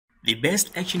The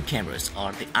best action cameras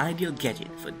are the ideal gadget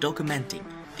for documenting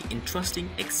the interesting,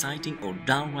 exciting or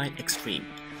downright extreme.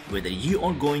 Whether you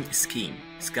are going skiing,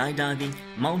 skydiving,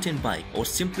 mountain bike or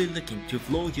simply looking to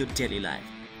vlog your daily life,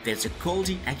 there's a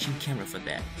quality action camera for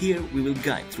that. Here we will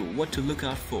guide through what to look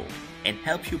out for and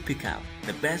help you pick out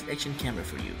the best action camera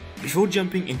for you. Before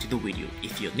jumping into the video,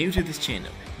 if you're new to this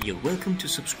channel, you're welcome to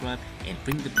subscribe and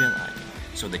ring the bell icon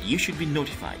so that you should be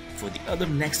notified for the other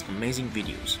next amazing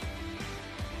videos.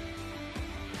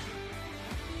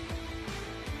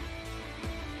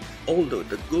 Although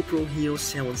the GoPro Hero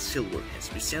 7 Silver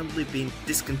has recently been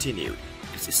discontinued,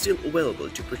 it's still available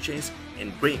to purchase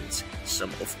and brings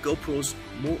some of GoPro's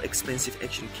more expensive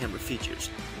action camera features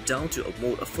down to a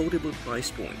more affordable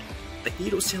price point. The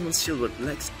Hero 7 Silver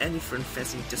lacks any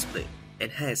front-facing display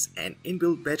and has an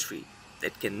inbuilt battery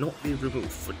that cannot be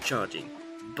removed for charging,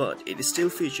 but it still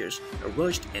features a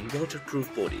rushed and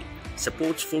waterproof body,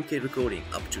 supports 4K recording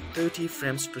up to 30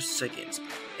 frames per second,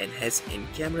 and has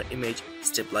in-camera image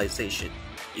stabilization.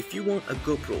 If you want a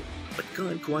GoPro but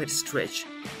can't quite stretch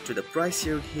to the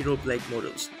pricier Hero Black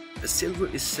models, the Silver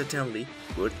is certainly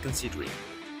worth considering.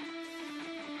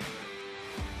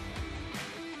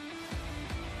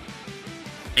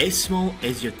 As small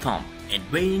as your thumb and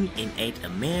weighing in at a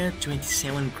mere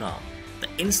 27 grams, the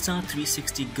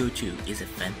Insta360 Go 2 is a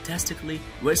fantastically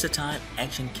versatile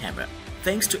action camera.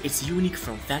 Thanks to its unique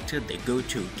form factor, the Go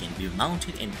 2 can be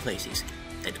mounted in places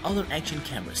that other action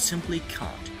cameras simply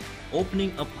can't,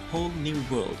 opening up a whole new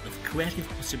world of creative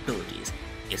possibilities.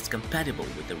 It's compatible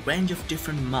with a range of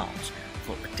different mounts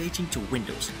for attaching to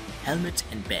windows, helmets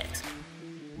and bags,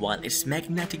 while its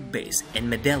magnetic base and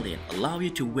medallion allow you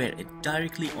to wear it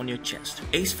directly on your chest.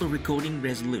 As for recording,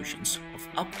 resolutions of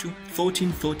up to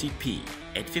 1440p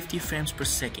at 50 frames per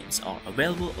second are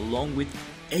available, along with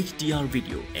HDR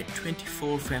video at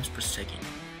 24 frames per second.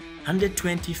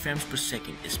 120 frames per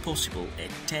second is possible at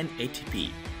 1080p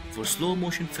for slow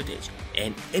motion footage,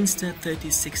 and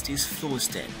Insta360's flow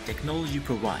stat technology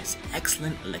provides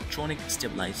excellent electronic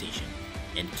stabilization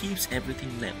and keeps everything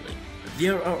leveling.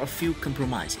 There are a few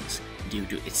compromises. Due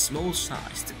to its small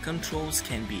size, the controls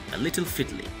can be a little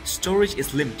fiddly. Storage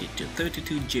is limited to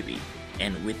 32 GB,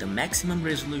 and with a maximum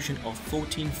resolution of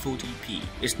 1440p,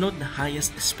 it's not the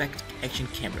highest spec action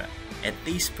camera at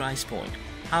this price point.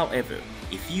 However,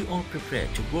 if you are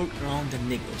prepared to work around the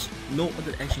niggles, no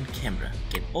other action camera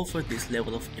can offer this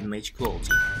level of image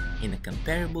quality in a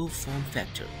comparable form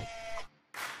factor.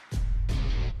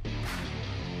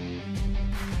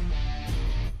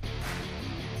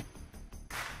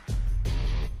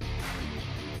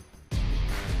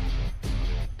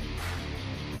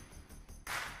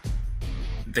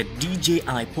 The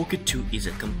DJI Pocket 2 is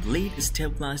a complete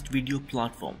stabilized video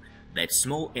platform that's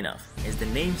small enough, as the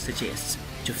name suggests,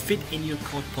 to fit in your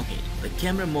coat pocket. The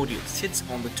camera module sits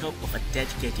on the top of a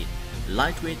dedicated,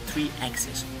 lightweight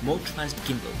 3-axis motorized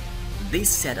gimbal. This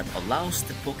setup allows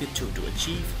the Pocket 2 to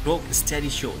achieve rock-steady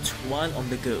shots while on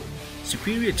the go,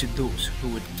 superior to those who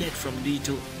would get from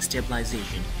digital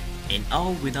stabilization, and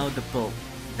all without the bulk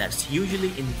that's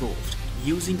usually involved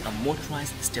using a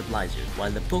motorized stabilizer. While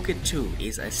the Pocket 2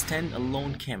 is a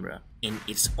stand-alone camera in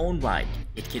its own right,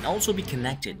 it can also be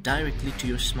connected directly to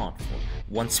your smartphone.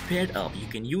 Once paired up, you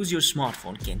can use your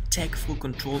smartphone can take full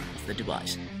control of the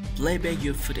device, playback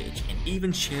your footage and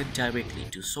even share directly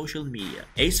to social media.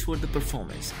 As for the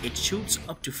performance, it shoots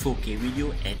up to 4K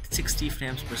video at 60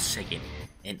 frames per second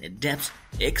and adapts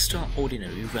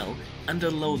extraordinarily well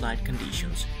under low light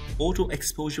conditions. Auto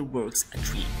exposure works a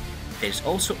treat. There's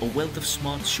also a wealth of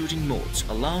smart shooting modes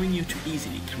allowing you to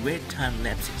easily create time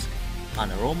lapses,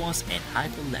 panoramas and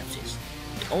hyperlapses.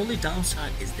 The only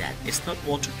downside is that it's not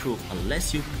waterproof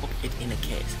unless you pop it in a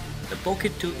case. The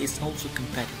Pocket 2 is also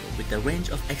compatible with a range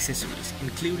of accessories,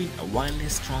 including a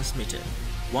wireless transmitter,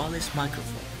 wireless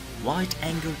microphone,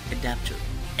 wide-angle adapter,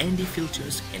 ND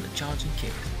filters and a charging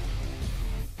case.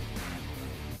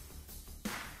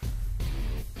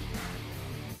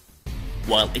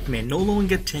 While it may no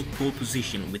longer take pole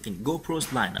position within GoPro's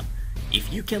lineup,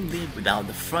 if you can live without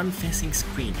the front-facing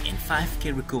screen and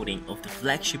 5K recording of the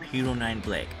flagship Hero 9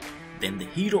 Black, then the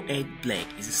Hero 8 Black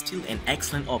is still an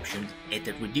excellent option at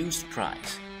a reduced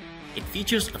price. It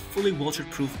features a fully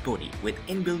waterproof body with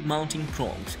inbuilt mounting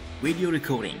prongs, video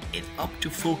recording at up to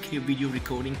 4K video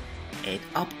recording at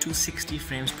up to 60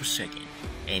 frames per second,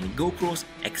 and GoPro's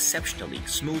exceptionally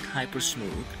smooth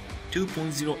Hyper-Smooth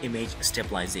 2.0 image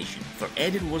stabilization. For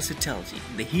added versatility,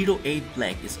 the Hero 8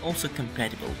 Black is also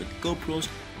compatible with GoPro's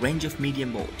range of media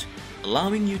modes,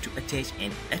 allowing you to attach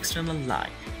an external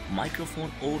light, microphone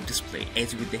or display.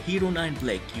 As with the Hero 9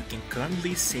 Black, you can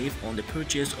currently save on the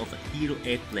purchase of a Hero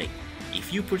 8 Black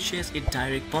if you purchase a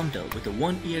direct bundle with a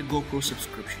 1-year GoPro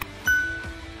subscription.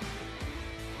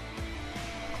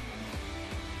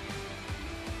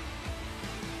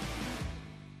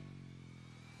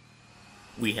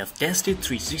 We have tested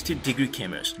 360-degree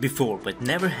cameras before but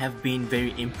never have been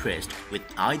very impressed with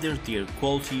either their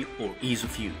quality or ease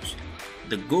of use.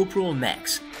 The GoPro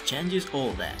Max changes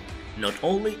all that. Not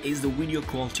only is the video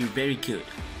quality very good,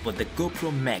 but the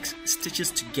GoPro Max stitches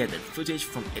together footage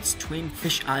from its twin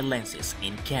fisheye lenses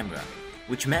in camera,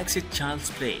 which makes it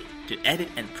child's play to edit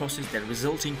and process the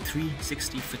resulting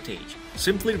 360 footage.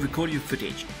 Simply record your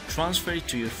footage, transfer it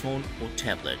to your phone or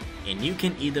tablet, and you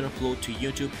can either upload to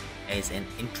YouTube as an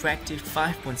interactive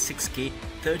 5.6K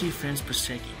 30 frames per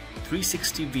second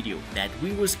 360 video that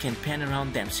viewers can pan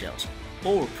around themselves,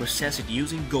 or process it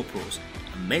using GoPro's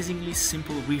amazingly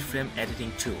simple reframe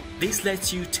editing tool. This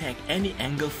lets you take any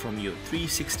angle from your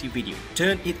 360 video,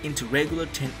 turn it into regular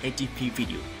 1080p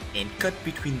video, and cut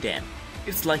between them.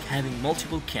 It's like having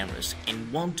multiple cameras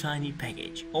in one tiny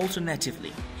package.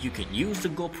 Alternatively, you can use the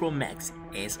GoPro Max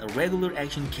as a regular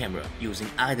action camera using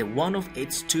either one of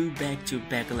its two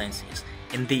back-to-back lenses.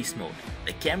 In this mode,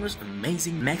 the camera's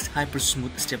amazing max hyper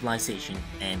smooth stabilization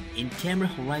and in-camera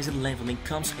horizon leveling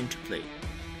comes into play,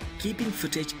 keeping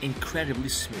footage incredibly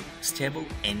smooth, stable,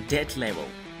 and dead level,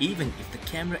 even if the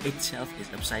camera itself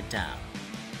is upside down.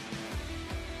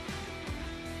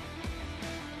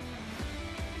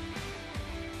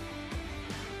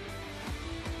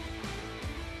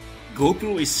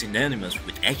 GoPro is synonymous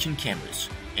with action cameras,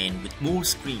 and with more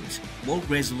screens, more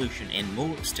resolution, and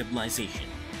more stabilization,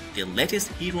 the latest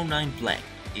Hero 9 Black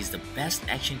is the best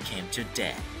action cam to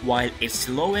date. While its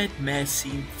silhouette may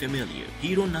seem familiar,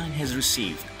 Hero 9 has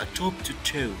received a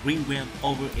top-to-toe revamp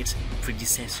over its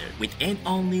predecessor with an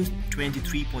all-new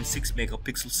 23.6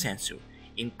 megapixel sensor,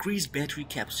 increased battery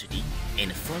capacity, and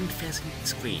a front-facing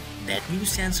screen. That new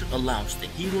sensor allows the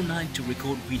Hero 9 to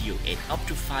record video at up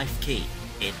to 5K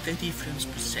at 30 frames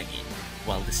per second,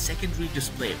 while the secondary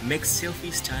display makes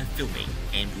selfie-style filming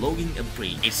and vlogging a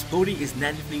breeze. Its body is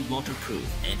natively waterproof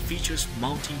and features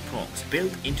mounting prongs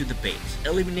built into the base,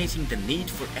 eliminating the need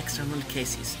for external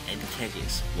cases and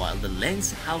cages, while the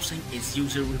lens housing is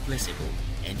user-replaceable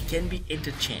and can be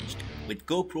interchanged with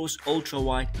GoPro's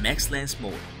ultra-wide max lens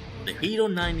mode. The Hero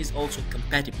 9 is also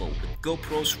compatible with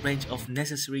GoPro's range of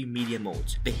necessary media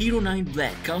modes. The Hero 9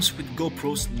 Black comes with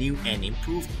GoPro's new and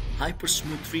improved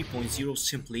HyperSmooth 3.0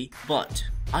 simply, but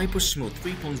HyperSmooth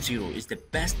 3.0 is the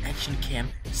best action cam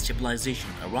stabilization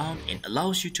around and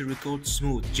allows you to record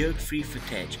smooth, jerk-free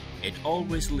footage at all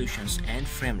resolutions and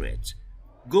frame rates.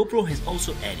 GoPro has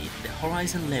also added the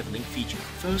horizon leveling feature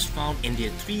first found in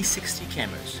their 360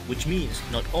 cameras, which means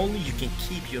not only you can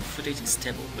keep your footage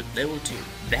stable but level too.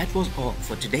 That was all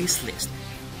for today's list.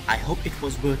 I hope it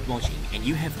was worth watching and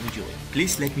you have enjoyed.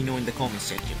 Please let me know in the comment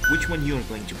section which one you are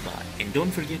going to buy, and don't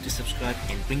forget to subscribe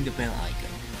and ring the bell icon.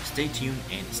 Stay tuned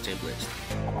and stay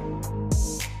blessed.